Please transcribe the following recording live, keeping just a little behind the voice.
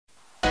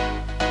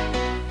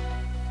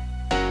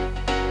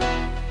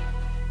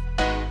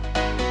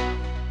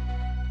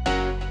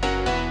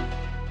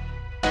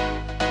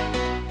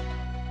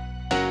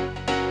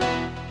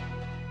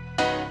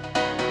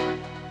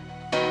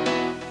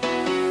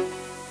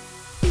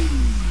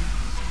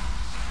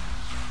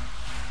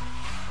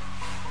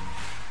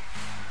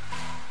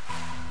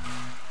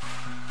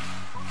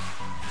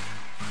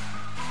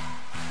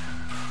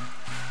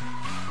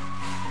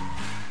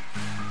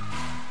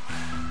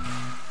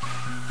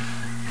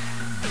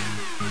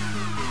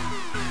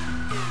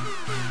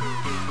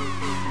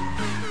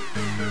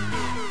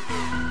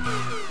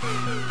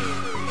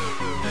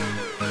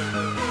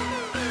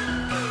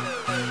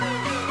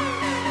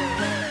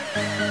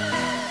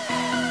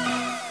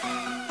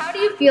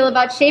feel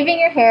about shaving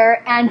your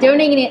hair and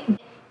donating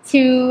it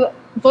to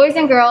boys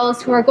and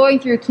girls who are going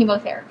through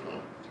chemotherapy?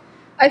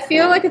 I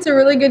feel like it's a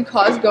really good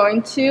cause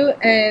going to,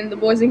 and the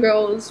boys and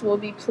girls will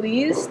be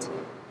pleased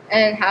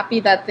and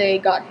happy that they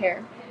got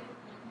hair.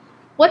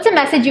 What's a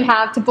message you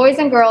have to boys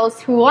and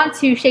girls who want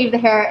to shave the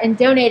hair and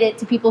donate it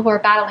to people who are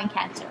battling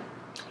cancer?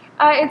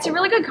 It's a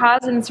really good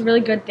cause and it's a really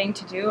good thing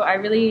to do. I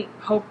really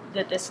hope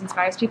that this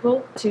inspires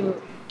people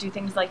to do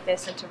things like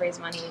this and to raise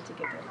money and to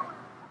give their hair.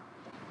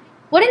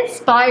 What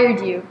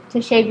inspired you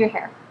to shave your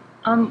hair?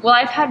 Well,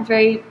 I've had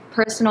very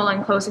personal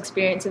and close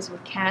experiences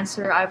with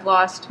cancer. I've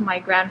lost my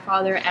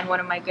grandfather and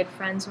one of my good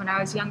friends when I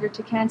was younger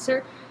to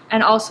cancer.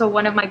 And also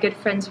one of my good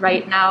friends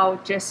right now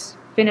just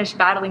finished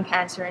battling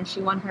cancer and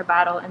she won her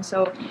battle. And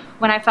so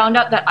when I found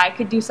out that I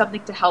could do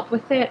something to help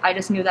with it, I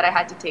just knew that I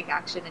had to take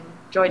action and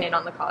join in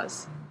on the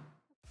cause.